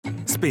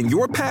Spin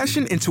your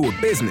passion into a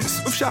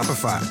business with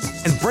Shopify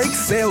and break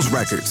sales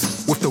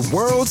records with the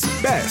world's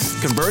best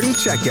converting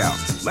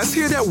checkout. Let's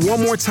hear that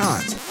one more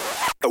time.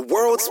 The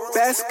world's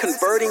best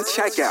converting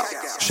checkout.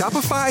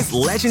 Shopify's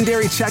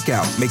legendary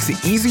checkout makes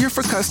it easier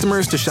for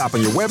customers to shop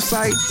on your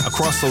website,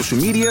 across social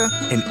media,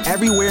 and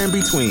everywhere in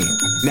between.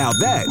 Now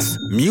that's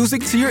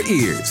music to your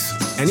ears.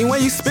 Any way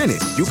you spin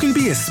it, you can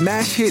be a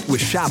smash hit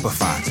with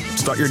Shopify.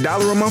 Start your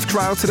 $1 a month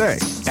trial today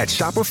at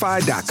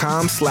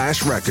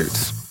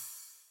shopify.com/records.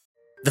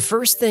 The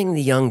first thing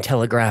the young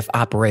telegraph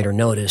operator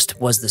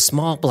noticed was the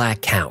small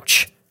black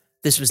couch.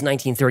 This was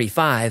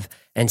 1935,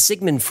 and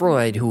Sigmund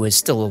Freud, who was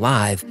still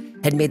alive,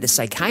 had made the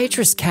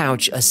psychiatrist's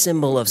couch a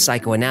symbol of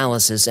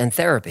psychoanalysis and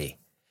therapy.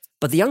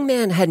 But the young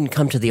man hadn't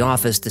come to the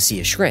office to see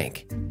a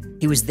shrink.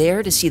 He was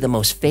there to see the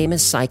most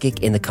famous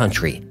psychic in the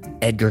country,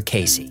 Edgar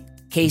Cayce.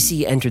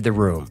 Cayce entered the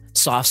room,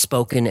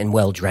 soft-spoken and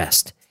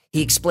well-dressed.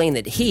 He explained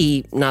that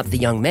he, not the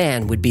young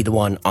man, would be the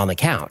one on the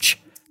couch.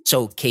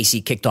 So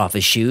Cayce kicked off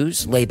his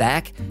shoes, lay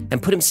back,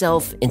 and put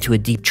himself into a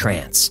deep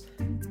trance.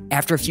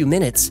 After a few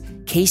minutes,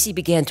 Cayce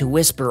began to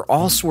whisper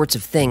all sorts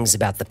of things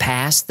about the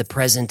past, the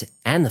present,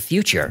 and the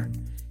future.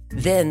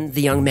 Then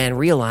the young man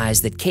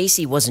realized that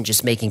Cayce wasn't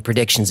just making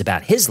predictions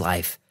about his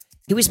life,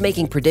 he was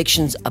making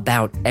predictions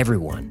about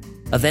everyone,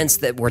 events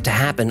that were to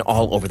happen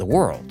all over the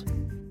world.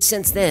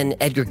 Since then,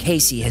 Edgar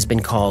Cayce has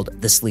been called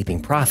the Sleeping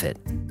Prophet,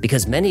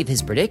 because many of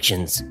his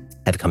predictions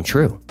have come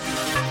true.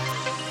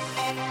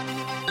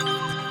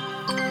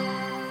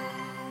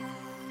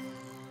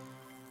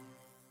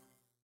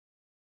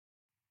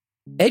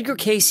 Edgar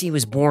Cayce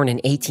was born in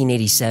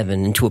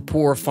 1887 into a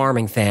poor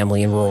farming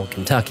family in rural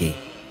Kentucky.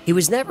 He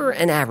was never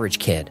an average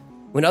kid.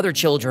 When other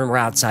children were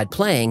outside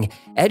playing,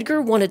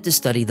 Edgar wanted to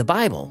study the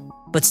Bible.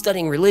 But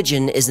studying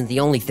religion isn't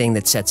the only thing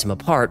that sets him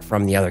apart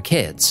from the other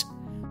kids.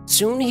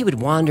 Soon he would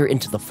wander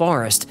into the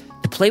forest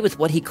to play with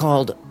what he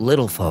called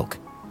little folk.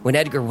 When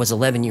Edgar was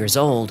 11 years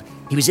old,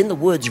 he was in the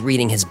woods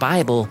reading his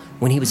Bible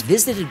when he was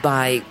visited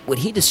by what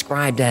he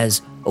described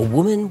as a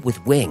woman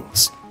with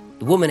wings.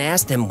 The woman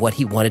asked him what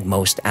he wanted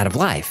most out of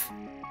life.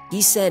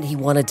 He said he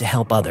wanted to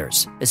help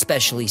others,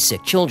 especially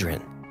sick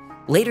children.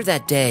 Later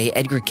that day,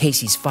 Edgar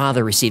Cayce's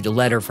father received a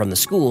letter from the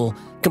school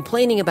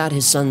complaining about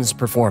his son's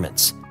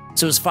performance.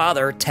 So his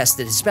father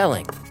tested his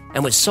spelling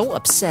and was so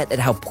upset at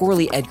how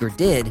poorly Edgar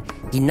did,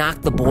 he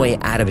knocked the boy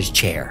out of his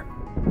chair.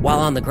 While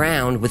on the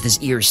ground, with his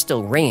ears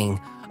still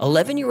ringing,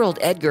 11-year-old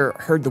Edgar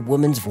heard the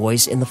woman's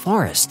voice in the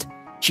forest.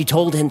 She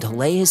told him to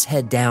lay his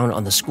head down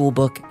on the school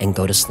book and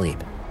go to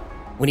sleep.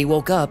 When he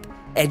woke up,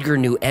 Edgar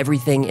knew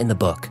everything in the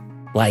book.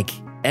 Like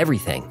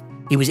everything.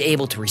 He was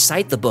able to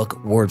recite the book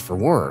word for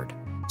word.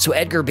 So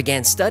Edgar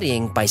began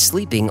studying by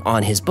sleeping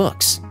on his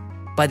books.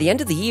 By the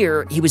end of the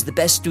year, he was the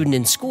best student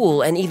in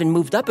school and even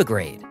moved up a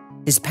grade.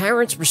 His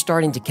parents were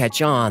starting to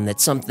catch on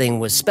that something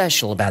was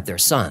special about their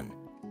son.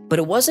 But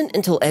it wasn't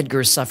until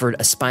Edgar suffered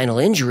a spinal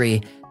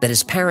injury that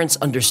his parents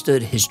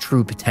understood his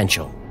true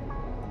potential.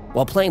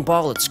 While playing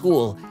ball at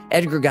school,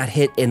 Edgar got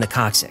hit in the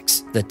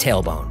coccyx, the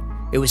tailbone.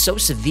 It was so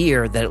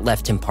severe that it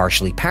left him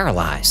partially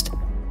paralyzed.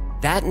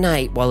 That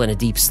night, while in a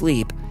deep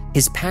sleep,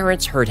 his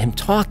parents heard him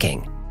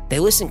talking. They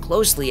listened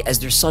closely as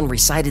their son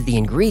recited the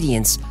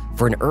ingredients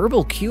for an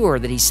herbal cure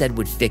that he said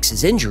would fix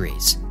his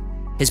injuries.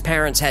 His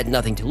parents had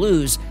nothing to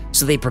lose,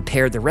 so they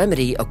prepared the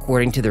remedy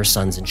according to their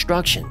son's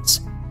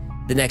instructions.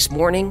 The next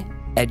morning,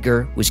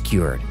 Edgar was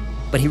cured,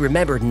 but he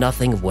remembered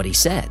nothing of what he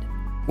said.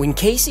 When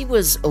Cayce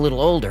was a little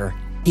older,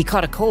 he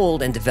caught a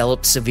cold and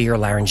developed severe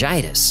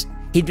laryngitis.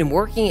 He'd been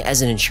working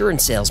as an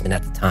insurance salesman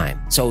at the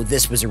time, so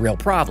this was a real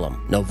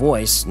problem. No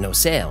voice, no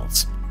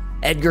sales.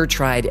 Edgar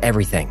tried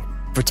everything.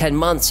 For 10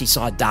 months, he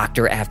saw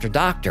doctor after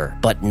doctor,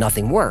 but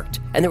nothing worked,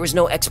 and there was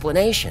no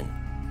explanation.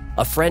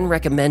 A friend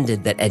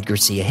recommended that Edgar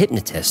see a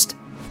hypnotist.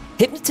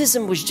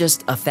 Hypnotism was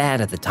just a fad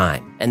at the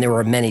time, and there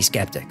were many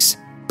skeptics.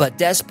 But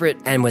desperate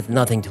and with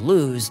nothing to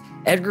lose,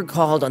 Edgar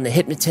called on the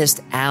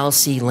hypnotist Al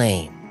C.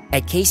 Lane.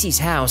 At Cayce's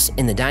house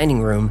in the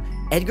dining room,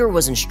 Edgar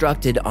was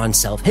instructed on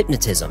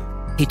self-hypnotism.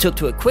 He took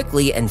to it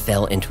quickly and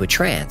fell into a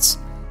trance.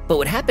 But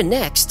what happened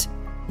next,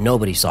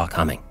 nobody saw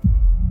coming.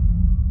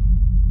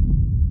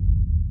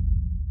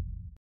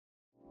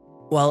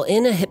 While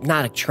in a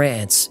hypnotic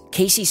trance,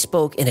 Cayce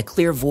spoke in a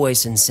clear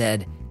voice and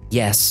said,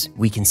 "Yes,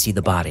 we can see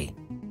the body."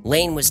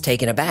 Lane was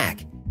taken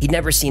aback. He'd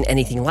never seen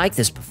anything like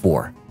this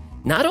before.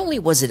 Not only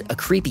was it a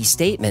creepy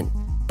statement,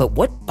 but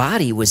what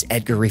body was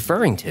Edgar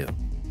referring to?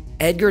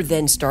 Edgar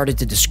then started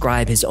to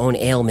describe his own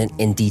ailment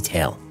in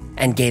detail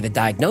and gave a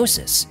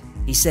diagnosis.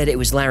 He said it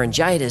was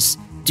laryngitis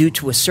due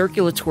to a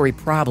circulatory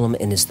problem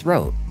in his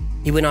throat.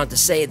 He went on to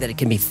say that it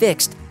can be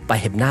fixed by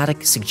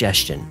hypnotic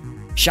suggestion.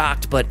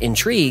 Shocked but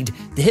intrigued,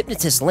 the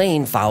hypnotist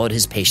Lane followed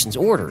his patient's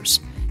orders.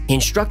 He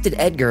instructed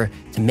Edgar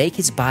to make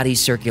his body's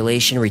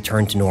circulation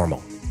return to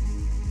normal.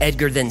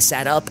 Edgar then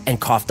sat up and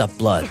coughed up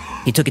blood.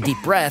 He took a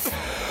deep breath,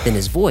 then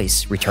his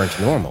voice returned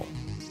to normal.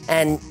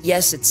 And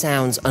yes, it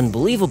sounds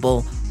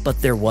unbelievable, but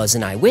there was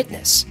an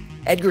eyewitness.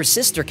 Edgar's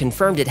sister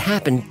confirmed it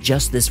happened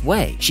just this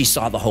way. She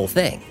saw the whole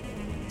thing.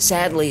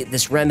 Sadly,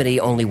 this remedy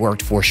only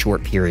worked for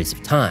short periods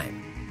of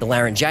time. The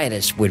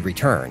laryngitis would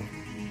return.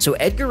 So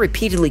Edgar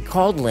repeatedly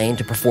called Lane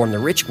to perform the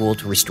ritual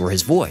to restore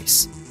his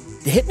voice.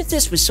 The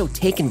hypnotist was so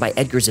taken by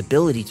Edgar's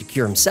ability to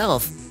cure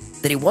himself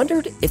that he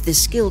wondered if this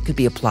skill could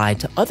be applied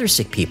to other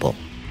sick people.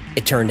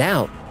 It turned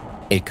out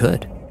it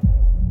could.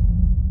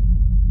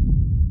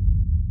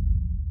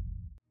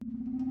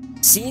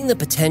 Seeing the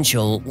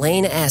potential,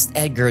 Lane asked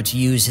Edgar to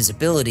use his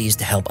abilities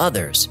to help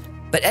others,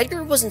 but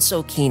Edgar wasn't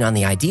so keen on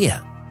the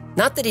idea.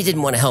 Not that he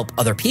didn't want to help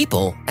other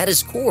people. At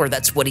his core,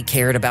 that's what he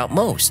cared about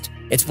most.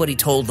 It's what he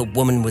told the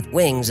woman with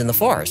wings in the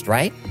forest,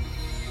 right?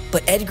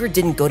 But Edgar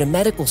didn't go to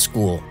medical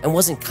school and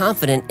wasn't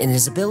confident in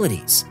his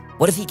abilities.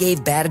 What if he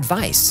gave bad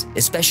advice,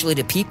 especially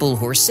to people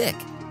who are sick?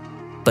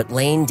 But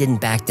Lane didn't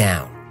back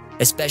down,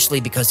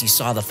 especially because he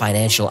saw the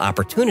financial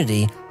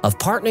opportunity of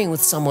partnering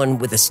with someone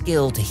with a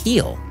skill to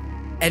heal.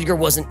 Edgar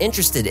wasn't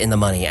interested in the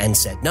money and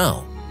said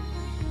no.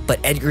 But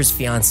Edgar's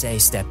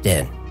fiancée stepped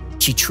in.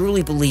 She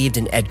truly believed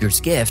in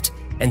Edgar's gift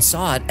and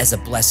saw it as a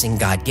blessing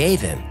God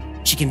gave him.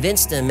 She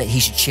convinced him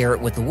he should share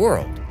it with the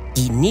world.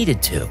 He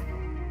needed to.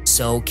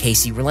 So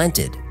Cayce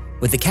relented,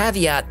 with the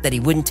caveat that he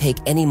wouldn't take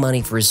any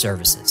money for his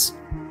services.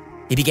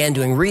 He began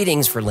doing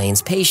readings for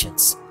Lane's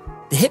patients.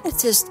 The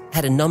hypnotist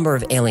had a number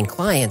of ailing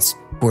clients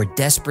who were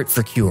desperate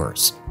for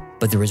cures,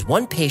 but there was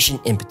one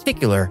patient in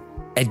particular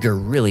Edgar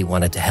really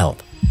wanted to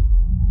help.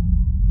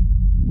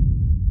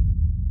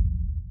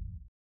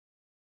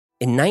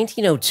 In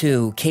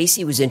 1902,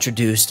 Cayce was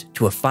introduced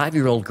to a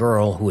 5-year-old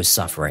girl who was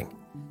suffering.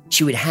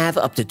 She would have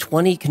up to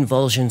 20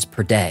 convulsions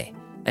per day,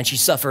 and she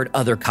suffered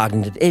other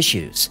cognitive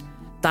issues.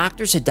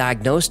 Doctors had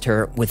diagnosed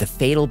her with a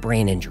fatal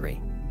brain injury.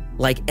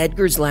 Like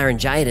Edgar's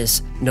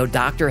laryngitis, no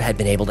doctor had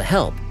been able to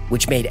help,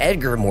 which made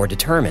Edgar more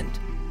determined.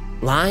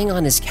 Lying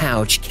on his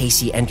couch,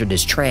 Cayce entered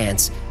his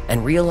trance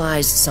and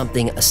realized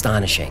something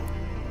astonishing.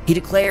 He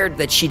declared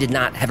that she did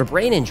not have a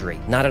brain injury,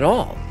 not at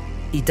all.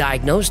 He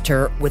diagnosed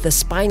her with a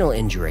spinal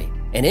injury,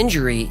 an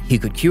injury he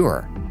could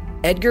cure.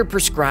 Edgar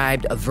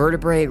prescribed a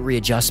vertebrae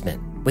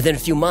readjustment. Within a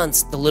few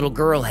months, the little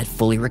girl had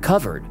fully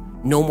recovered,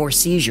 no more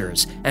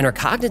seizures, and her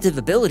cognitive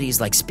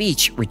abilities like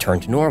speech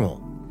returned to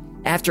normal.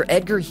 After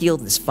Edgar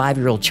healed this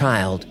 5-year-old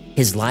child,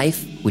 his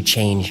life would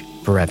change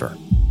forever.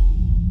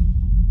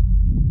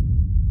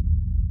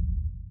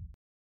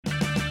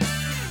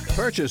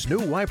 Purchase new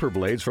wiper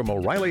blades from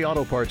O'Reilly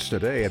Auto Parts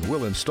today and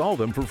we'll install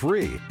them for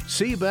free.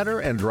 See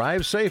better and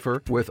drive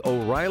safer with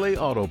O'Reilly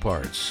Auto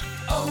Parts.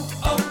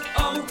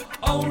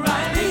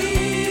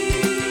 O'Reilly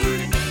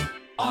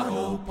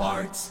Auto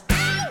Parts.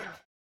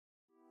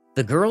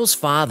 The girl's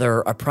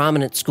father, a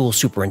prominent school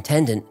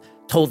superintendent,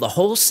 told the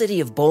whole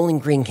city of Bowling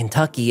Green,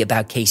 Kentucky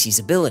about Cayce's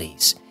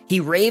abilities. He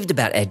raved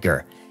about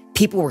Edgar.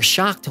 People were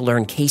shocked to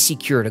learn Cayce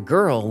cured a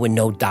girl when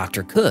no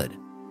doctor could.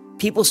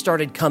 People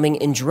started coming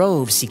in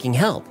droves seeking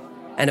help.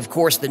 And of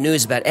course, the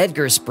news about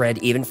Edgar spread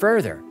even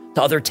further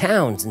to other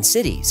towns and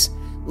cities.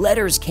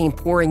 Letters came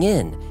pouring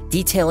in,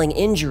 detailing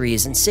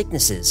injuries and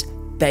sicknesses,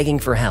 begging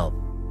for help.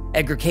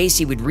 Edgar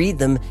Cayce would read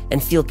them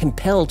and feel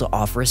compelled to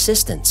offer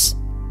assistance.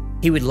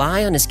 He would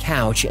lie on his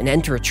couch and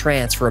enter a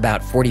trance for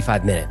about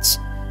 45 minutes.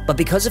 But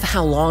because of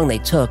how long they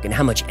took and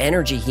how much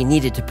energy he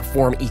needed to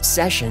perform each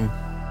session,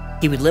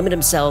 he would limit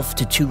himself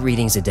to 2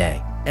 readings a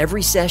day.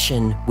 Every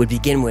session would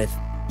begin with,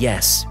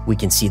 "Yes, we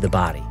can see the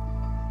body."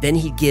 Then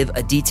he'd give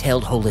a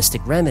detailed holistic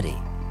remedy.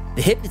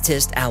 The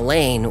hypnotist, Al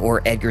Lane,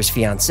 or Edgar's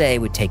fiancée,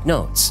 would take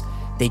notes.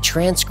 They'd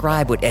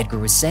transcribe what Edgar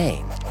was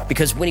saying,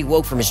 because when he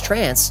woke from his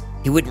trance,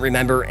 he wouldn't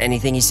remember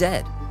anything he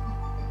said.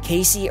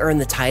 Cayce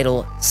earned the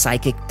title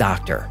Psychic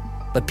Doctor,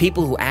 but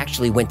people who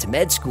actually went to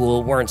med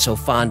school weren't so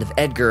fond of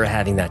Edgar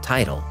having that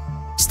title.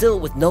 Still,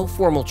 with no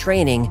formal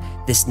training,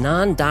 this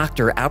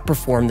non-doctor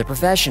outperformed the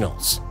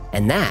professionals,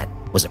 and that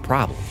was a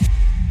problem.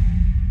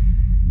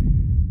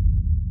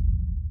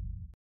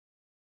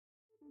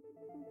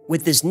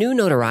 With this new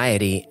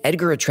notoriety,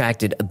 Edgar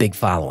attracted a big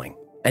following,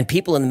 and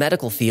people in the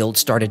medical field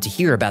started to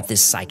hear about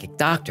this psychic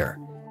doctor.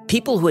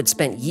 People who had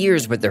spent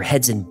years with their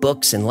heads in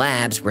books and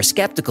labs were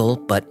skeptical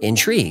but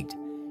intrigued.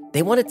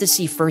 They wanted to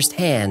see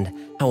firsthand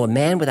how a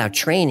man without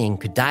training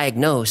could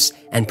diagnose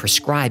and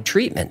prescribe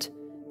treatment.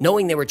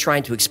 Knowing they were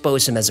trying to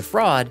expose him as a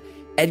fraud,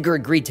 Edgar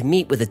agreed to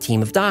meet with a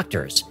team of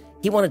doctors.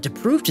 He wanted to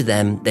prove to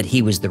them that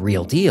he was the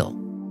real deal.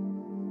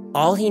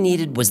 All he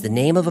needed was the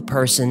name of a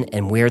person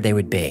and where they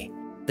would be.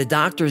 The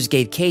doctors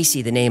gave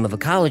Cayce the name of a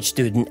college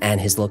student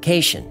and his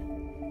location.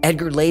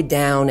 Edgar laid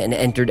down and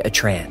entered a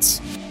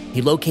trance.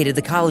 He located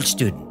the college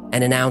student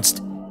and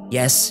announced,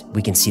 "Yes,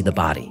 we can see the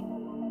body."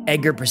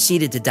 Edgar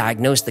proceeded to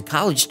diagnose the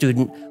college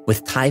student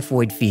with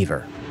typhoid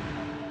fever.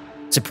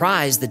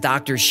 Surprised, the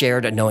doctors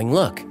shared a knowing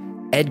look.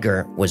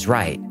 Edgar was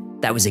right.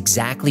 That was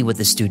exactly what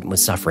the student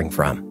was suffering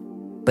from.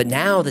 But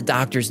now the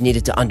doctors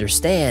needed to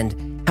understand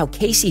how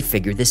Cayce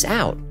figured this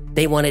out.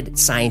 They wanted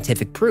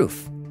scientific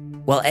proof.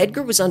 While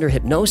Edgar was under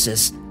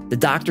hypnosis, the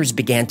doctors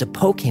began to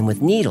poke him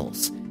with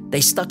needles. They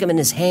stuck him in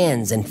his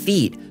hands and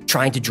feet,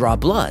 trying to draw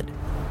blood.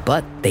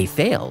 But they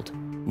failed.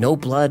 No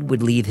blood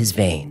would leave his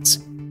veins.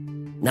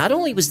 Not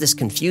only was this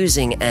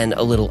confusing and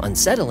a little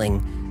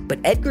unsettling, but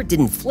Edgar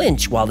didn't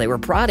flinch while they were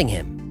prodding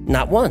him,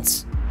 not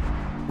once.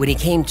 When he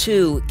came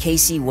to,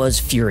 Cayce was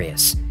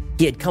furious.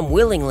 He had come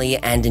willingly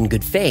and in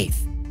good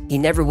faith. He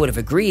never would have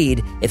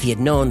agreed if he had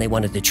known they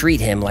wanted to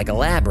treat him like a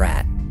lab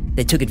rat.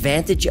 They took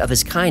advantage of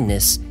his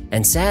kindness,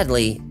 and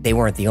sadly, they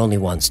weren't the only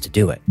ones to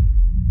do it.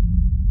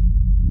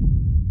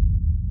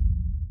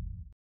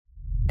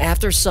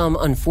 After some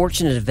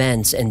unfortunate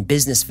events and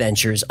business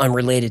ventures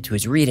unrelated to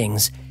his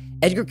readings,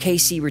 Edgar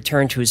Cayce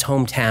returned to his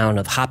hometown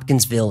of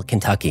Hopkinsville,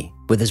 Kentucky,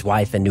 with his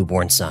wife and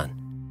newborn son.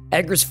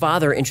 Edgar's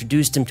father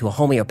introduced him to a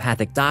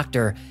homeopathic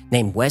doctor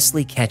named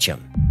Wesley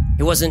Ketchum.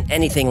 He wasn't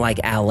anything like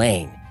Al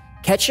Lane.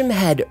 Ketchum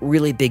had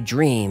really big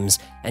dreams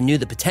and knew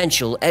the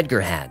potential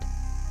Edgar had.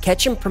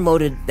 Ketchum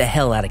promoted the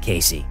hell out of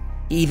Cayce. He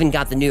even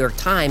got the New York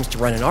Times to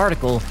run an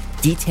article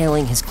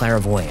detailing his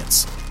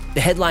clairvoyance.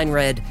 The headline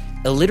read,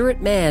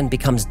 "Illiterate man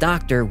becomes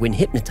doctor when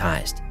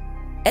hypnotized."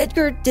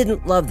 Edgar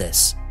didn't love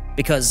this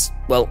because,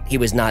 well, he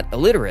was not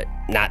illiterate,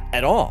 not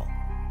at all.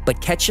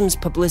 But Ketchum's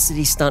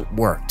publicity stunt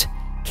worked.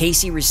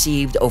 Cayce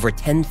received over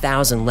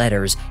 10,000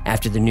 letters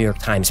after the New York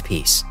Times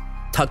piece.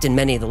 Tucked in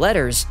many of the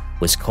letters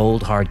was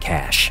cold, hard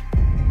cash.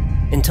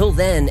 Until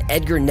then,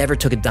 Edgar never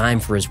took a dime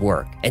for his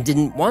work and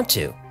didn't want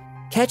to.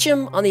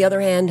 Ketchum, on the other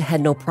hand,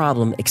 had no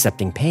problem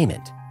accepting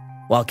payment.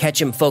 While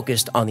Ketchum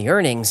focused on the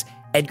earnings,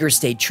 Edgar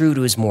stayed true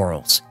to his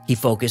morals. He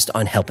focused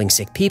on helping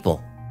sick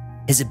people.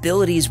 His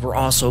abilities were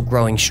also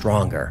growing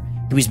stronger.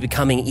 He was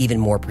becoming even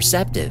more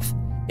perceptive.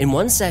 In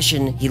one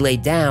session, he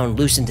laid down,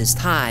 loosened his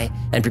tie,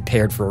 and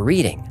prepared for a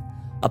reading.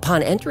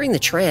 Upon entering the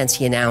trance,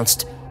 he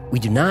announced, "We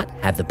do not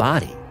have the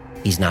body.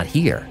 He's not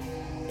here."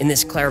 In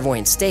this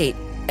clairvoyant state,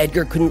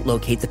 Edgar couldn't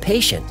locate the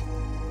patient.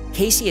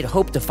 Cayce had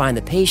hoped to find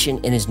the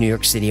patient in his New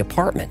York City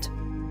apartment.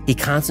 He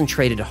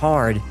concentrated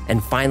hard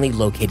and finally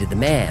located the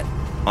man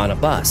on a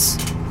bus.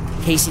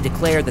 Cayce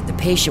declared that the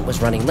patient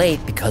was running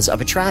late because of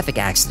a traffic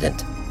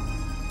accident.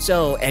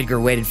 So Edgar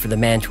waited for the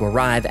man to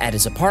arrive at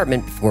his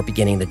apartment before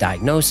beginning the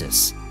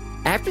diagnosis.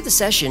 After the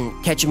session,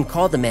 Ketchum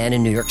called the man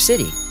in New York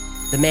City.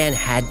 The man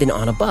had been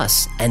on a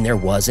bus, and there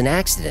was an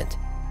accident.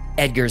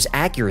 Edgar's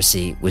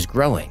accuracy was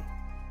growing.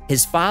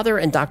 His father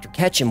and Dr.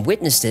 Ketchum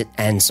witnessed it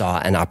and saw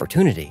an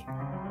opportunity.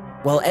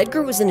 While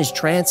Edgar was in his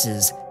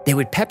trances, they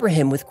would pepper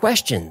him with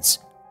questions.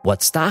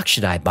 What stock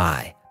should I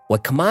buy?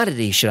 What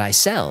commodity should I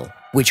sell?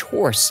 Which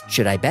horse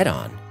should I bet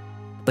on?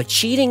 But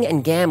cheating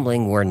and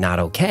gambling were not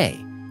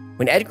okay.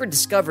 When Edgar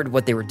discovered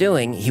what they were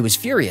doing, he was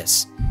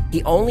furious.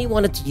 He only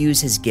wanted to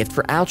use his gift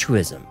for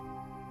altruism.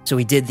 So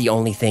he did the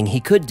only thing he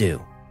could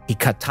do. He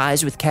cut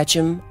ties with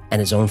Ketchum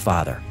and his own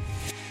father.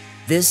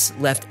 This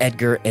left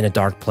Edgar in a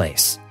dark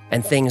place,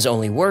 and things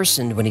only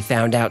worsened when he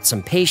found out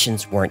some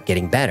patients weren't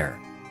getting better.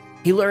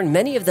 He learned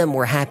many of them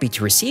were happy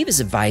to receive his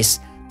advice,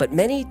 but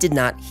many did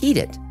not heed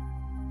it.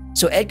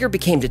 So Edgar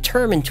became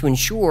determined to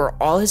ensure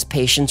all his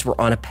patients were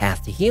on a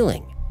path to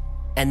healing.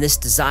 And this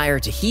desire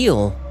to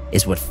heal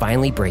is what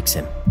finally breaks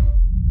him.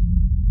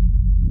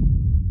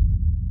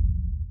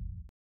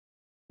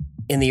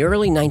 In the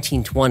early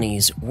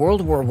 1920s,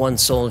 World War I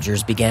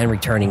soldiers began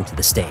returning to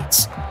the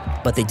States,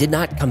 but they did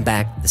not come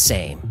back the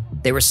same.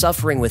 They were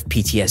suffering with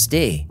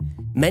PTSD.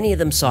 Many of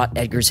them sought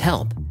Edgar's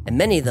help, and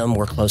many of them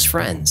were close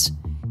friends.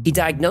 He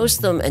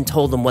diagnosed them and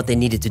told them what they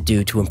needed to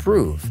do to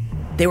improve.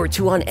 They were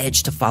too on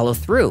edge to follow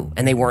through,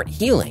 and they weren't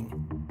healing.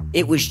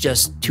 It was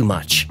just too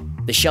much.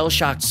 The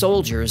shell-shocked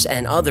soldiers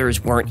and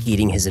others weren't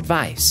heeding his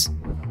advice.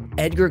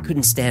 Edgar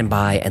couldn't stand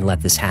by and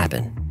let this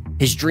happen.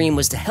 His dream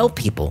was to help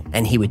people,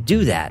 and he would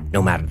do that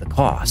no matter the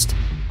cost.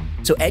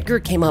 So Edgar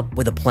came up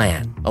with a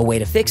plan, a way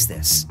to fix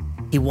this.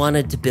 He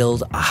wanted to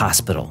build a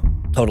hospital.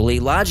 Totally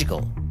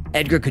logical.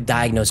 Edgar could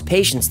diagnose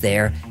patients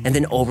there and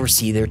then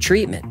oversee their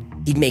treatment.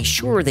 He'd make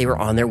sure they were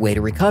on their way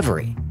to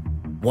recovery.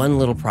 One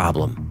little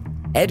problem.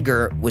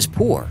 Edgar was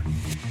poor.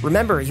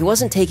 Remember, he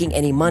wasn't taking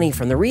any money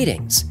from the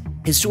readings.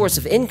 His source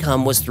of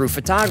income was through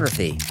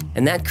photography,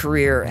 and that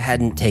career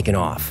hadn't taken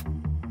off.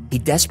 He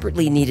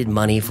desperately needed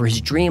money for his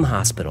dream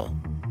hospital.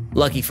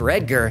 Lucky for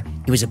Edgar,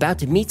 he was about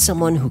to meet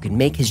someone who could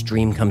make his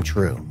dream come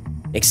true.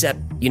 Except,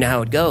 you know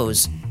how it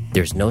goes,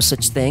 there's no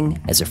such thing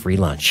as a free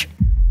lunch.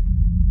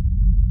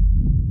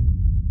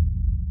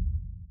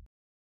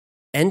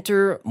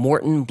 Enter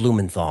Morton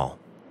Blumenthal.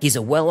 He's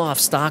a well-off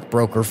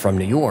stockbroker from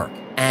New York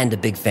and a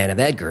big fan of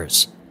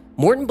Edgar's.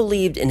 Morton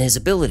believed in his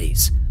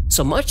abilities,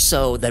 so much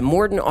so that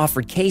Morton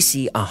offered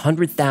Cayce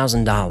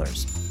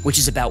 $100,000, which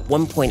is about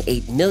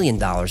 $1.8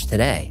 million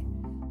today.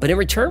 But in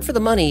return for the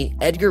money,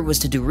 Edgar was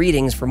to do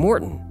readings for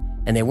Morton,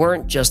 and they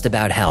weren't just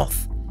about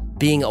health.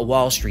 Being a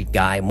Wall Street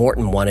guy,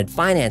 Morton wanted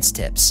finance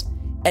tips.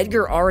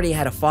 Edgar already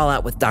had a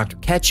fallout with Dr.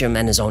 Ketchum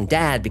and his own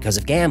dad because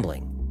of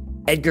gambling.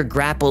 Edgar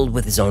grappled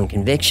with his own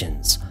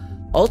convictions.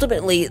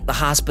 Ultimately, the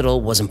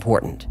hospital was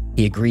important.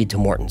 He agreed to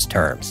Morton's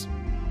terms.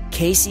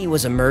 Cayce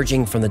was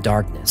emerging from the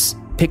darkness,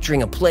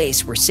 picturing a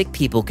place where sick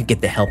people could get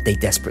the help they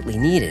desperately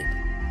needed.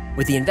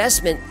 With the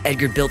investment,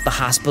 Edgar built the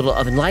Hospital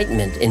of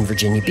Enlightenment in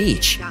Virginia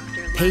Beach.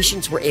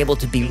 Patients were able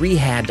to be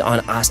rehabbed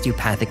on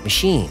osteopathic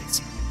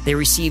machines. They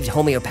received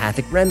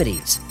homeopathic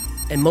remedies.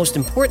 And most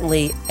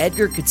importantly,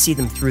 Edgar could see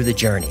them through the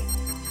journey.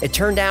 It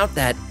turned out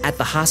that at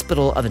the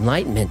Hospital of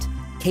Enlightenment,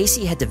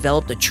 Cayce had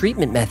developed a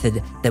treatment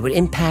method that would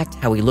impact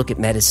how we look at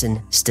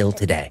medicine still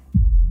today.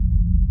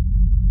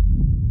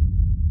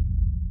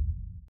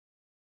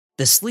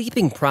 The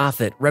sleeping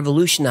prophet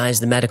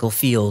revolutionized the medical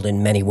field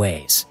in many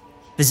ways.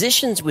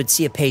 Physicians would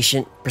see a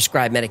patient,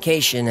 prescribe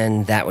medication,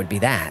 and that would be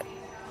that.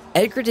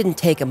 Edgar didn't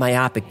take a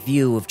myopic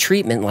view of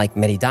treatment like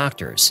many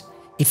doctors.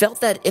 He felt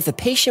that if a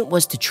patient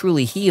was to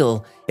truly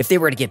heal, if they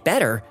were to get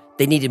better,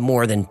 they needed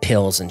more than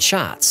pills and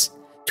shots.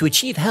 To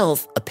achieve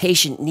health, a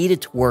patient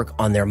needed to work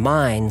on their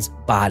minds,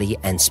 body,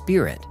 and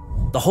spirit.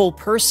 The whole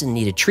person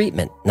needed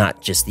treatment,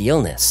 not just the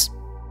illness.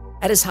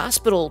 At his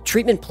hospital,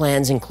 treatment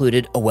plans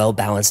included a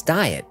well-balanced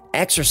diet,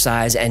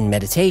 exercise, and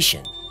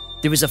meditation.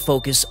 There was a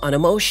focus on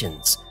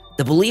emotions.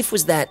 The belief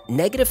was that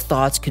negative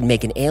thoughts could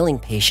make an ailing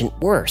patient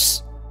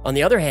worse. On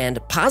the other hand,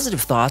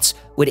 positive thoughts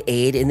would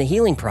aid in the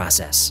healing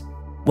process.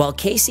 While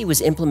Cayce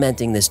was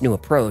implementing this new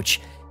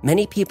approach,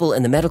 many people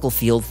in the medical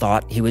field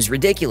thought he was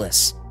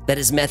ridiculous, that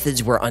his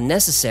methods were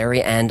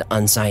unnecessary and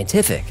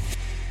unscientific.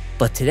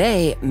 But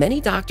today,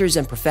 many doctors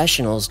and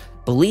professionals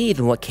believe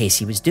in what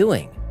Cayce was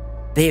doing.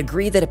 They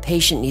agree that a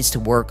patient needs to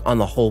work on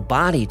the whole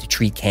body to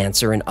treat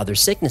cancer and other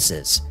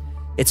sicknesses.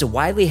 It's a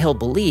widely held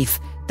belief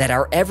that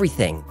our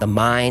everything, the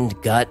mind,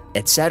 gut,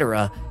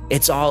 etc.,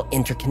 it's all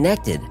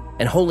interconnected,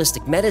 and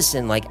holistic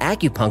medicine like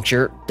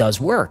acupuncture does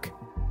work.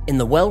 In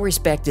the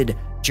well-respected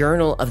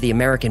Journal of the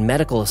American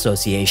Medical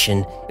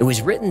Association, it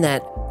was written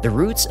that the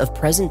roots of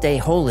present-day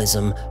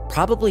holism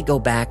probably go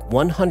back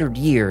 100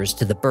 years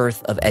to the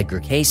birth of Edgar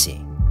Cayce.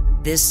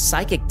 This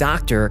psychic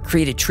doctor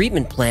created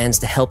treatment plans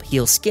to help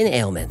heal skin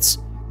ailments.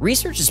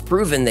 Research has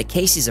proven that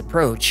Cayce's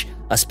approach,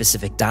 a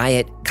specific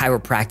diet,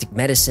 chiropractic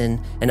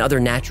medicine, and other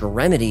natural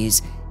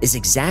remedies, is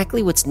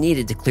exactly what's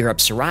needed to clear up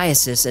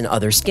psoriasis and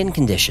other skin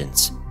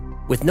conditions.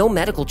 With no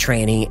medical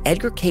training,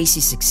 Edgar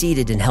Cayce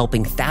succeeded in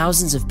helping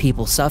thousands of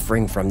people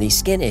suffering from these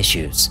skin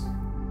issues.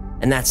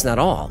 And that's not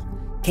all.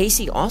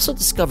 Cayce also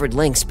discovered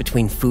links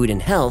between food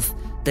and health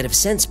that have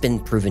since been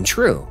proven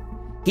true.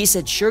 He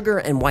said sugar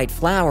and white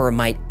flour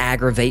might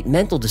aggravate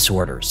mental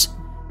disorders.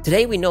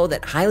 Today we know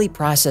that highly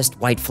processed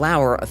white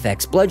flour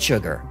affects blood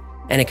sugar,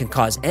 and it can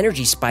cause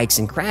energy spikes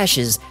and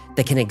crashes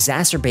that can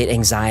exacerbate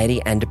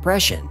anxiety and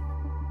depression.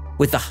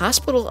 With the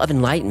Hospital of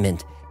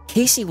Enlightenment,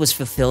 Cayce was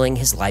fulfilling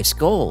his life's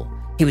goal.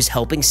 He was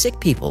helping sick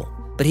people,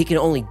 but he could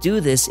only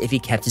do this if he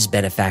kept his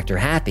benefactor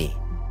happy.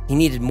 He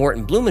needed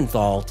Morton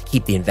Blumenthal to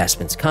keep the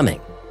investments coming.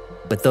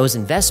 But those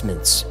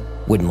investments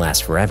wouldn't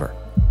last forever.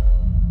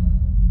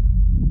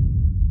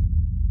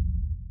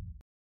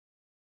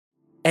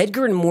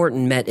 Edgar and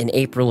Morton met in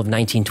April of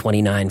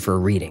 1929 for a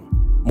reading.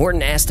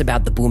 Morton asked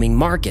about the booming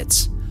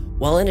markets.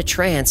 While in a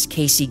trance,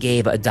 Cayce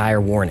gave a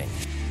dire warning.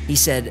 He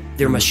said,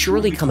 "There must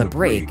surely come a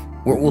break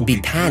where it will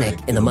be panic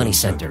in the money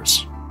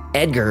centers."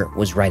 Edgar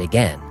was right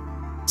again.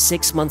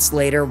 6 months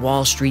later,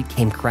 Wall Street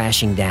came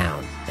crashing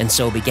down, and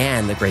so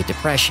began the Great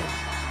Depression,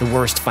 the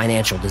worst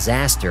financial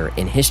disaster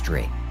in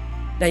history.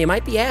 Now, you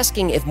might be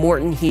asking if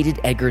Morton heeded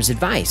Edgar's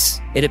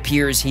advice. It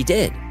appears he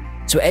did.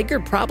 So Edgar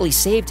probably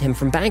saved him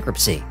from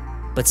bankruptcy.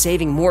 But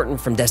saving Morton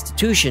from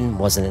destitution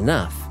wasn't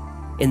enough.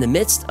 In the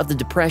midst of the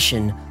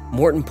Depression,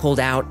 Morton pulled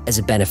out as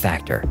a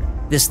benefactor.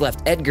 This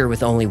left Edgar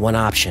with only one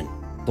option: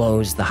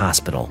 close the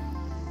hospital.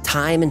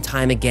 Time and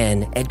time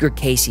again, Edgar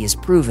Cayce has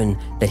proven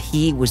that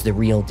he was the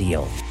real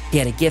deal. He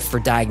had a gift for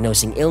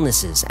diagnosing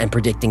illnesses and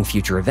predicting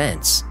future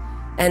events.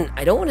 And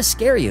I don't want to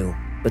scare you,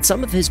 but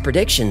some of his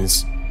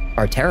predictions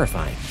are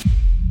terrifying.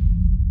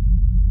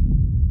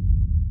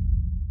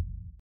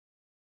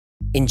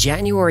 In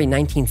January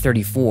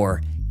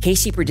 1934,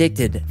 Cayce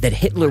predicted that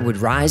Hitler would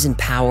rise in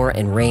power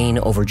and reign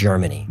over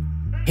Germany.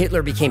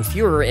 Hitler became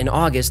Führer in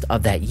August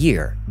of that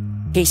year.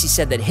 Cayce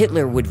said that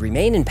Hitler would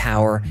remain in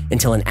power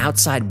until an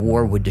outside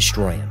war would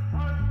destroy him.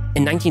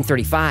 In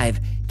 1935,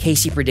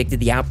 Cayce predicted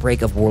the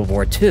outbreak of World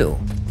War II.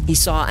 He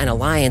saw an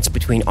alliance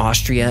between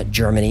Austria,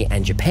 Germany,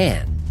 and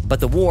Japan, but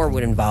the war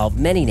would involve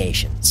many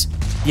nations.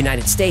 The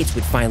United States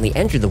would finally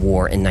enter the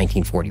war in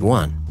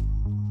 1941.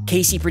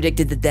 Cayce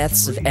predicted the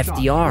deaths of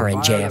FDR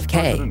and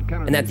JFK,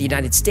 and that the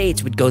United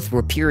States would go through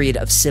a period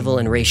of civil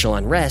and racial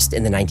unrest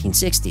in the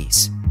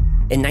 1960s.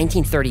 In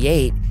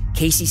 1938,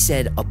 Cayce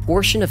said a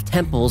portion of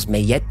temples may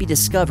yet be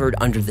discovered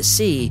under the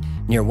sea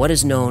near what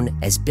is known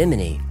as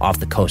Bimini off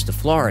the coast of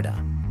Florida.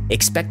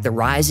 Expect the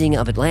rising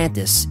of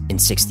Atlantis in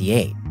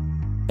 '68.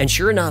 And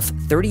sure enough,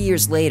 30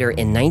 years later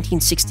in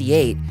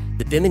 1968,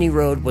 the Bimini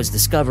Road was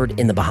discovered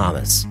in the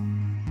Bahamas.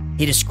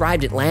 He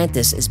described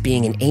Atlantis as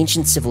being an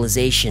ancient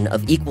civilization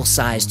of equal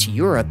size to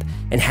Europe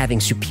and having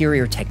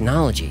superior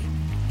technology.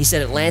 He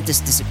said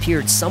Atlantis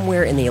disappeared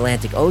somewhere in the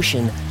Atlantic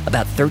Ocean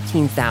about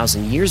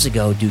 13,000 years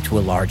ago due to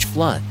a large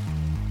flood.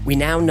 We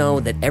now know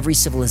that every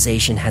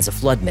civilization has a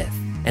flood myth,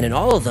 and in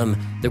all of them,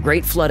 the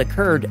Great Flood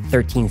occurred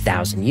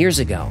 13,000 years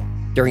ago,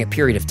 during a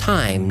period of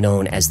time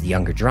known as the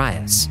Younger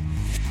Dryas.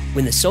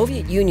 When the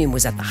Soviet Union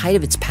was at the height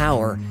of its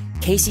power,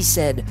 Cayce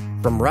said,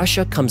 "From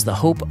Russia comes the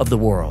hope of the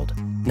world."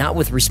 not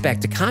with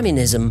respect to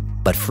communism,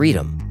 but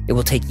freedom. It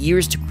will take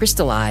years to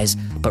crystallize,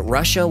 but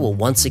Russia will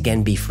once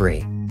again be free.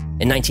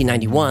 In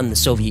 1991, the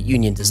Soviet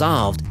Union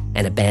dissolved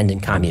and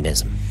abandoned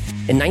communism.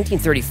 In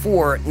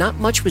 1934, not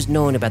much was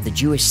known about the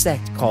Jewish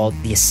sect called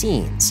the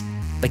Essenes,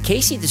 but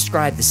Cayce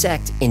described the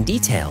sect in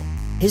detail.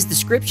 His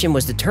description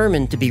was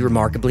determined to be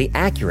remarkably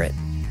accurate.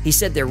 He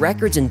said their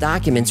records and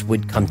documents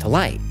would come to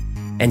light,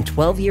 and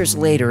 12 years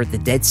later, the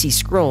Dead Sea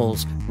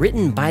Scrolls,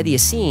 written by the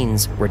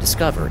Essenes, were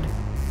discovered.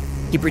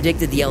 He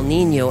predicted the El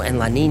Niño and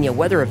La Niña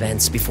weather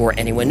events before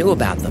anyone knew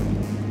about them.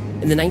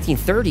 In the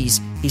 1930s,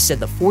 he said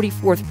the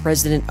 44th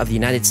president of the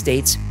United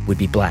States would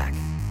be black.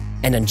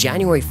 And on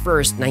January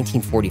 1st,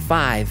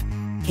 1945,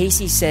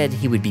 Cayce said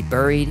he would be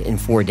buried in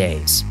 4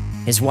 days.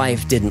 His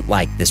wife didn't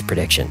like this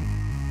prediction.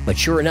 But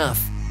sure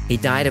enough, he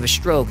died of a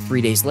stroke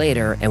 3 days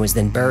later and was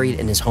then buried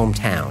in his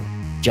hometown,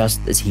 just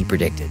as he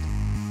predicted.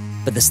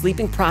 But the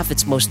sleeping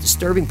prophet's most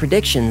disturbing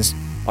predictions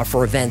are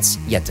for events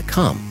yet to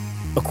come.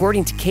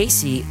 According to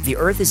Cayce, the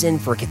Earth is in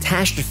for a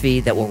catastrophe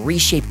that will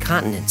reshape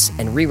continents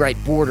and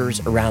rewrite borders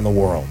around the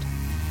world.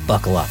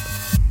 Buckle up.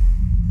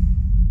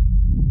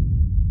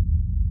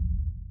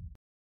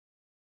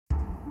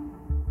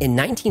 In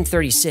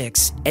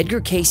 1936, Edgar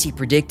Cayce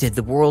predicted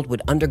the world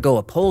would undergo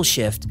a pole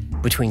shift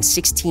between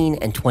 16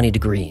 and 20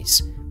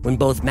 degrees. When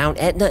both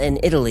Mount Etna in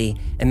Italy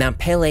and Mount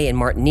Pelée in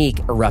Martinique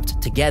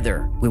erupt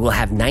together, we will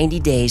have 90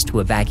 days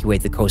to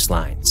evacuate the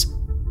coastlines.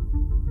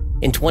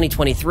 In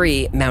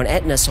 2023, Mount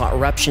Etna saw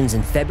eruptions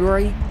in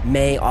February,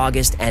 May,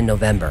 August, and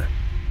November.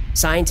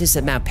 Scientists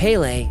at Mount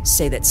Pelée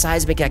say that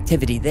seismic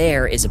activity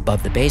there is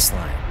above the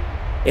baseline.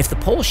 If the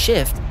poles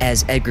shift,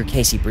 as Edgar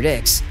Cayce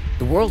predicts,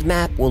 the world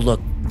map will look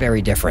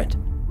very different.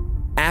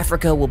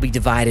 Africa will be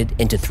divided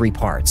into 3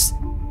 parts.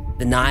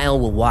 The Nile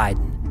will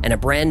widen, and a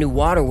brand new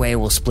waterway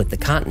will split the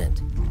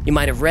continent. You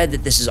might have read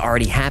that this is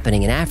already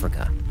happening in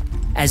Africa.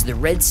 As the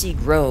Red Sea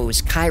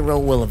grows, Cairo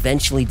will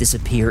eventually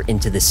disappear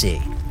into the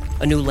sea.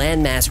 A new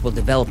landmass will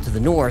develop to the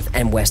north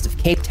and west of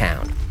Cape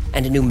Town,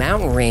 and a new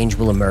mountain range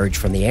will emerge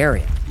from the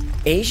area.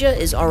 Asia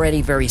is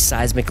already very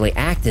seismically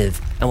active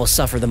and will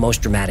suffer the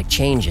most dramatic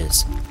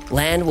changes.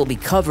 Land will be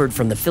covered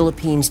from the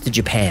Philippines to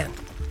Japan.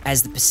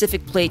 As the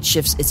Pacific Plate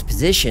shifts its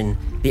position,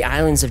 the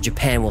islands of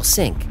Japan will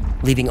sink,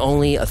 leaving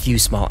only a few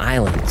small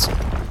islands.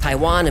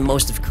 Taiwan and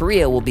most of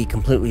Korea will be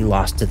completely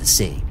lost to the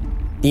sea.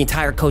 The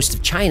entire coast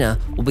of China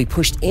will be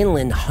pushed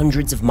inland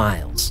hundreds of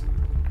miles.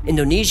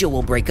 Indonesia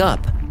will break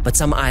up, but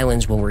some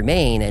islands will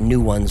remain and new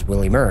ones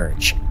will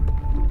emerge.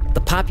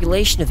 The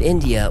population of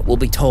India will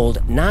be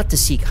told not to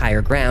seek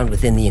higher ground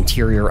within the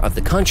interior of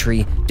the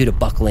country due to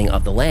buckling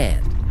of the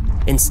land.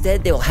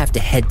 Instead, they will have to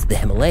head to the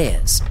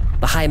Himalayas.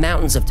 The high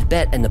mountains of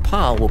Tibet and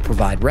Nepal will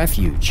provide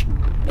refuge.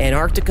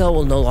 Antarctica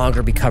will no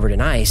longer be covered in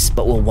ice,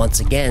 but will once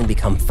again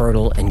become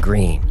fertile and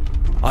green.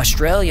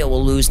 Australia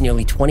will lose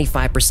nearly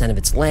 25% of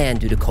its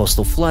land due to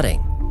coastal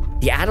flooding.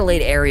 The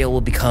Adelaide area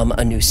will become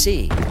a new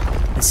sea.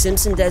 The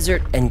Simpson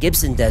Desert and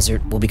Gibson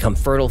Desert will become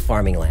fertile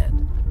farming land.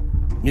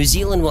 New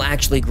Zealand will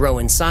actually grow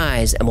in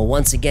size and will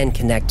once again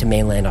connect to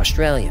mainland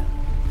Australia.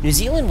 New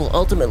Zealand will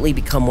ultimately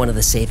become one of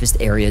the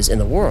safest areas in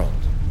the world.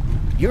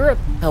 Europe,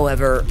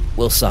 however,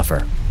 will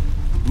suffer.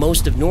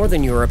 Most of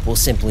Northern Europe will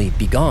simply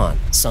be gone,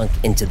 sunk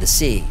into the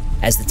sea,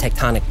 as the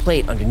tectonic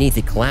plate underneath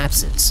it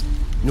collapses.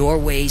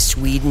 Norway,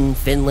 Sweden,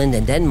 Finland,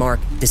 and Denmark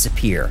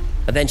disappear,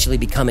 eventually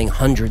becoming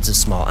hundreds of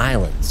small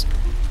islands.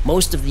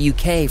 Most of the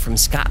UK, from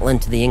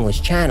Scotland to the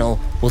English Channel,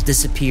 will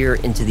disappear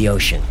into the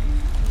ocean.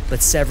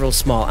 But several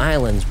small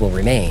islands will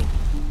remain.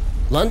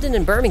 London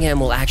and Birmingham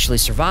will actually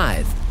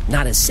survive,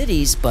 not as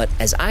cities, but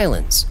as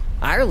islands.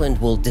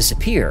 Ireland will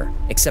disappear,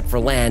 except for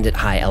land at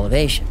high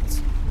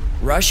elevations.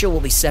 Russia will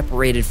be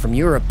separated from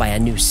Europe by a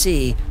new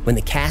sea when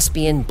the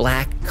Caspian,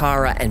 Black,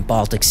 Kara, and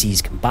Baltic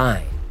Seas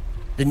combine.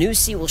 The new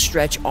sea will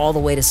stretch all the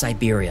way to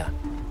Siberia.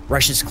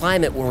 Russia's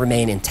climate will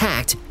remain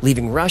intact,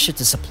 leaving Russia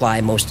to supply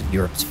most of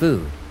Europe's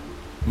food.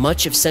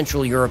 Much of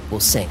Central Europe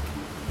will sink,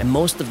 and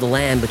most of the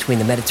land between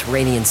the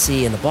Mediterranean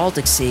Sea and the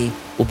Baltic Sea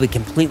will be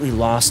completely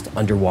lost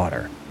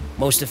underwater.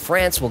 Most of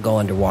France will go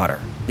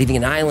underwater, leaving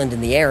an island in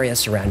the area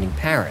surrounding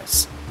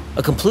Paris.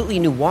 A completely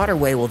new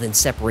waterway will then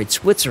separate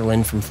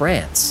Switzerland from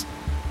France.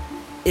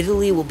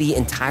 Italy will be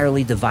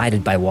entirely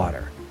divided by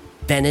water.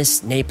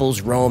 Venice,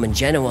 Naples, Rome, and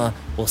Genoa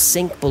will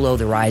sink below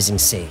the rising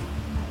sea.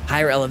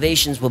 Higher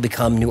elevations will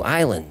become new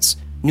islands.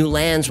 New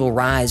lands will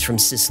rise from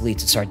Sicily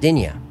to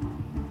Sardinia.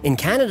 In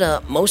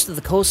Canada, most of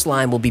the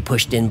coastline will be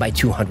pushed in by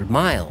 200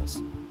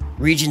 miles.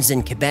 Regions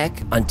in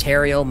Quebec,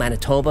 Ontario,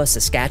 Manitoba,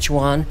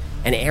 Saskatchewan,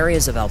 and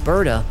areas of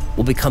Alberta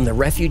will become the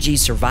refugee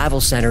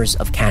survival centers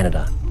of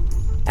Canada.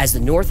 As the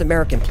North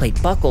American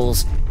plate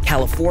buckles,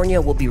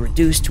 California will be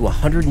reduced to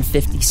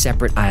 150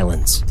 separate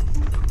islands.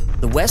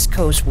 The West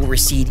Coast will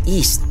recede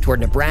east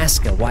toward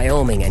Nebraska,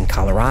 Wyoming, and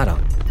Colorado.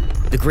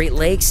 The Great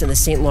Lakes and the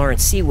St.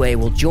 Lawrence Seaway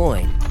will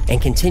join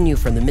and continue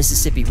from the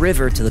Mississippi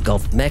River to the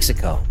Gulf of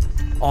Mexico.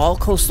 All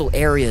coastal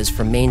areas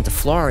from Maine to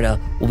Florida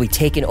will be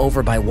taken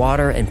over by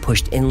water and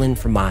pushed inland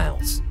for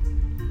miles.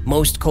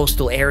 Most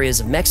coastal areas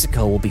of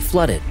Mexico will be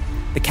flooded.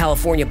 The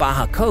California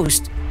Baja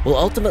coast will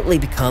ultimately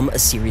become a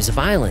series of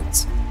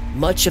islands.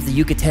 Much of the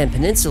Yucatan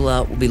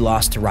Peninsula will be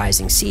lost to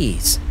rising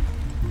seas.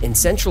 In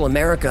Central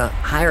America,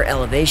 higher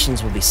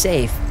elevations will be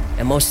safe,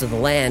 and most of the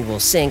land will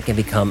sink and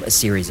become a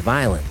series of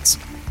islands.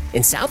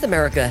 In South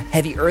America,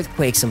 heavy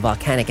earthquakes and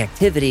volcanic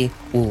activity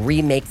will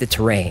remake the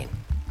terrain.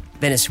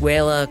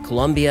 Venezuela,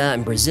 Colombia,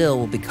 and Brazil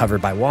will be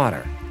covered by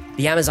water.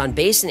 The Amazon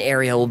basin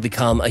area will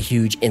become a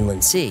huge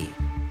inland sea.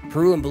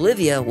 Peru and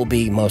Bolivia will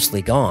be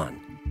mostly gone.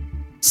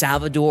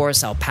 Salvador,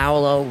 Sao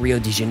Paulo, Rio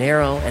de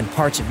Janeiro, and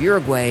parts of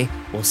Uruguay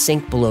will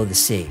sink below the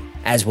sea,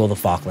 as will the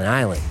Falkland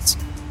Islands.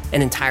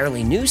 An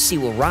entirely new sea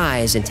will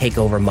rise and take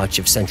over much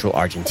of central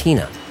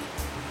Argentina.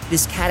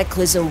 This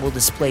cataclysm will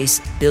displace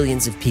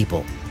billions of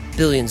people.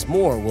 Billions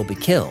more will be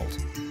killed.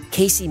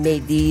 Cayce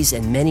made these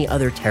and many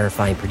other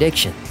terrifying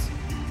predictions.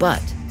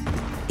 But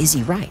is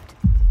he right?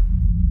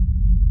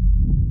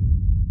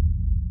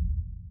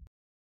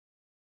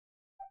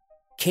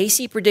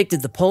 Cayce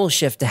predicted the pole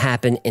shift to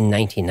happen in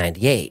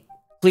 1998.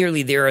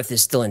 Clearly, the Earth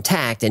is still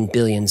intact and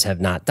billions have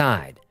not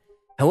died.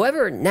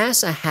 However,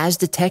 NASA has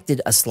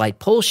detected a slight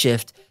pole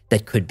shift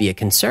that could be a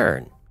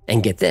concern.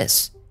 And get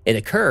this, it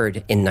occurred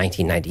in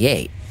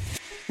 1998.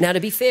 Now, to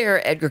be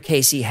fair, Edgar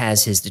Cayce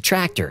has his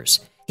detractors.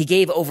 He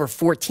gave over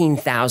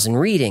 14,000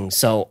 readings,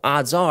 so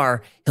odds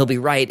are he'll be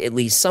right at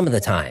least some of the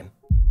time.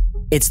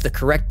 It's the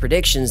correct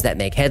predictions that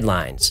make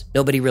headlines.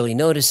 Nobody really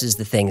notices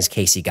the things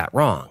Cayce got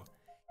wrong.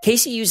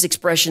 Cayce used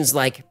expressions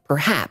like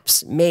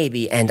perhaps,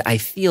 maybe, and I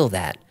feel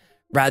that,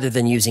 rather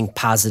than using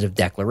positive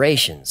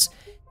declarations.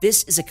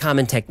 This is a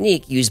common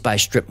technique used by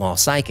strip mall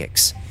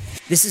psychics.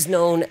 This is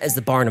known as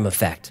the Barnum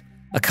effect,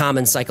 a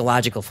common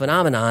psychological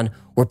phenomenon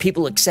where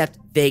people accept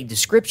vague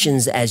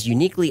descriptions as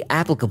uniquely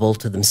applicable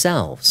to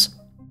themselves.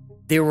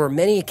 There were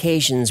many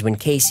occasions when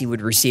Cayce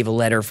would receive a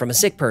letter from a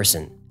sick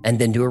person and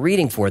then do a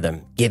reading for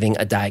them, giving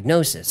a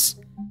diagnosis.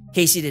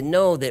 Cayce didn't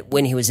know that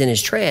when he was in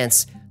his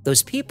trance,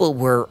 those people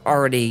were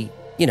already,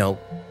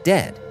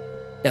 dead.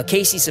 Now,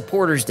 Cayce's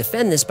supporters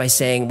defend this by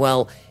saying,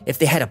 well, if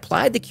they had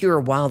applied the cure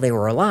while they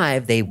were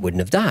alive, they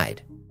wouldn't have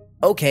died.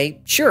 Okay,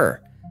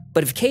 sure.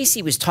 But if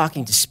Cayce was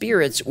talking to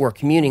spirits or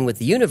communing with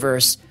the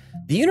universe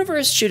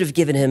should have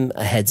given him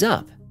a heads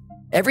up.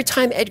 Every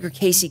time Edgar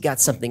Cayce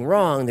got something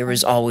wrong, there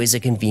was always a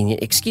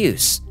convenient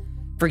excuse.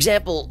 For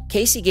example,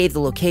 Cayce gave the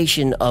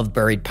location of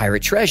buried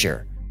pirate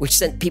treasure, which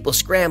sent people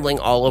scrambling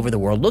all over the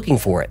world looking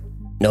for it.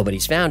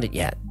 Nobody's found it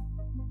yet.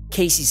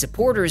 Cayce's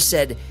supporters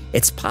said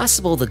it's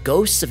possible the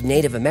ghosts of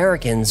Native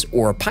Americans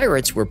or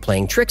pirates were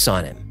playing tricks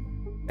on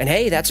him. And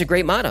hey, that's a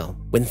great motto.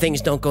 When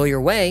things don't go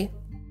your way,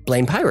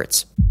 blame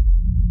pirates.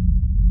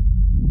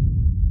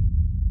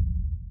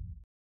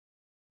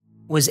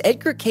 Was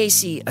Edgar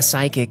Cayce a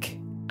psychic?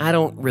 I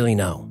don't really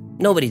know.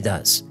 Nobody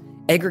does.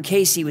 Edgar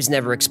Cayce was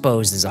never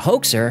exposed as a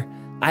hoaxer.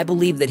 I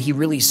believe that he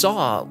really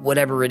saw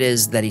whatever it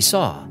is that he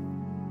saw.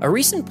 A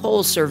recent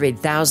poll surveyed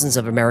thousands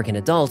of American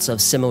adults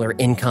of similar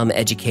income,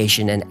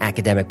 education, and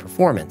academic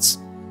performance.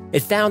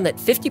 It found that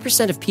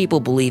 50% of people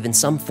believe in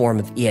some form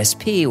of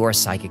ESP or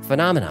psychic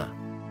phenomena.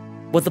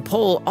 What the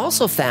poll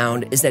also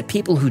found is that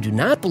people who do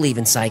not believe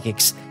in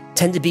psychics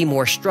tend to be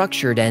more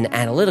structured and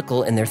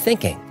analytical in their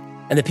thinking,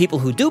 and the people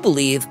who do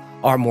believe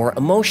are more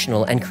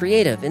emotional and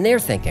creative in their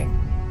thinking.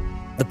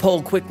 The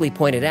poll quickly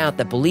pointed out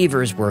that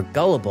believers were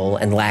gullible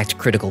and lacked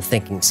critical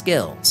thinking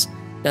skills.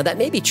 Now, that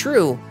may be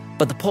true,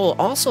 but the poll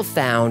also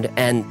found,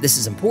 and this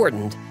is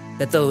important,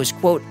 that those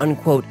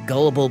quote-unquote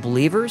gullible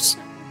believers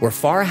were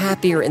far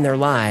happier in their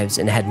lives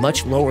and had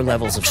much lower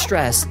levels of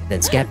stress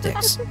than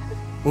skeptics.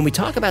 When we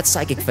talk about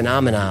psychic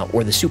phenomena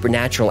or the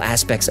supernatural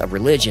aspects of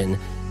religion,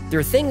 there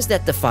are things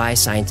that defy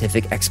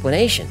scientific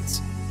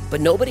explanations.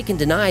 But nobody can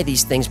deny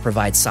these things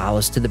provide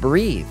solace to the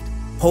bereaved,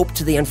 hope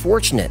to the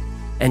unfortunate,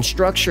 and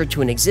structure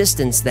to an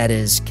existence that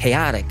is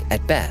chaotic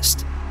at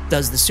best.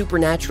 Does the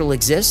supernatural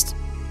exist?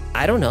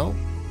 I don't know.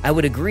 I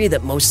would agree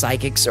that most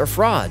psychics are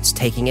frauds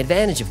taking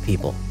advantage of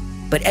people.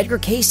 But Edgar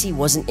Cayce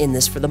wasn't in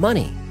this for the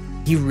money.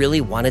 He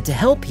really wanted to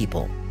help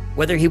people.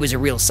 Whether he was a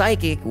real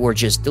psychic or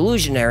just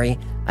delusionary,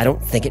 I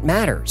don't think it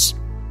matters.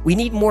 We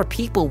need more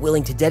people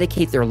willing to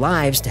dedicate their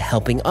lives to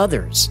helping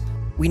others.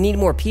 We need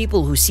more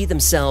people who see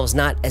themselves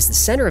not as the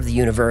center of the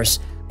universe,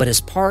 but as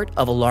part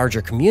of a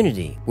larger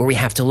community where we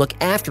have to look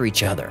after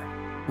each other.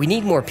 We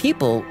need more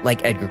people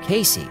like Edgar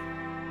Cayce,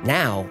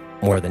 now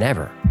more than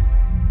ever.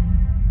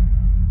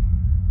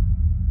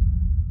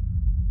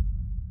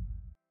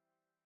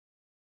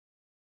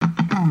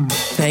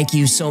 Thank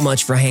you so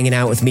much for hanging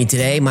out with me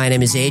today. My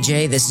name is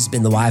AJ. This has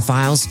been the WWII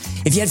Files.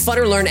 If you had fun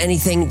or learned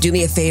anything, do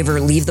me a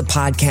favor, leave the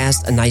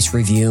podcast a nice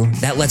review.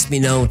 That lets me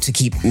know to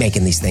keep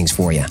making these things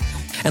for you.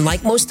 And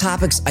like most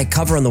topics I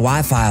cover on the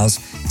WWII Files,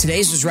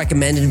 today's was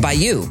recommended by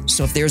you.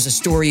 So if there's a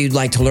story you'd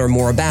like to learn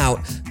more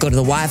about, go to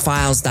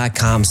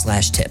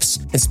thewwifiles.com/tips.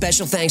 And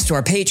special thanks to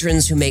our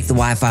patrons who make the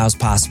WWII Files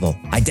possible.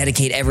 I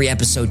dedicate every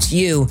episode to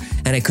you,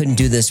 and I couldn't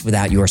do this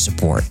without your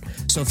support.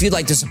 So if you'd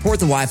like to support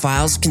the WWII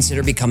Files,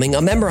 consider becoming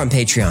a member on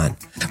Patreon.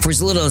 For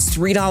as little as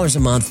 $3 a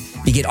month,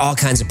 You get all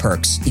kinds of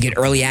perks. You get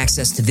early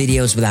access to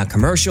videos without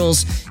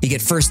commercials. You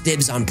get first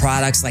dibs on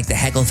products like the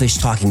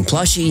Hecklefish Talking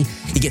Plushie.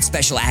 You get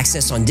special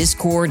access on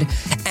Discord.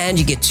 And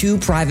you get 2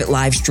 private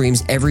live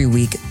streams every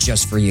week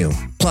just for you.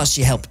 Plus,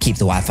 you help keep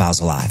the Y-Files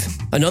alive.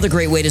 Another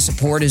great way to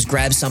support is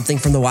grab something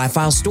from the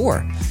Y-Files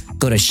store.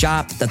 Go to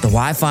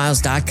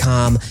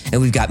shop.thewifiles.com,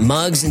 and we've got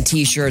mugs and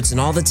t-shirts and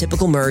all the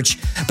typical merch,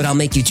 but I'll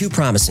make you 2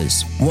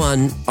 promises.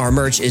 1, our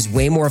merch is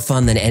way more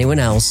fun than anyone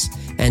else,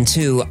 and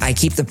 2, I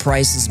keep the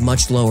prices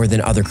much lower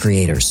than other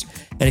creators.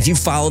 And if you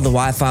followed the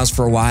Y-Files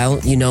for a while,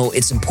 you know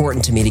it's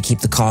important to me to keep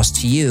the cost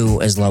to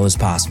you as low as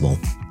possible.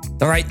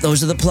 All right,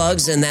 those are the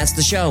plugs, and that's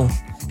the show.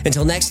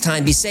 Until next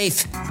time, be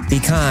safe, be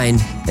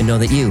kind, and know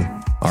that you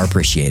are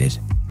appreciated.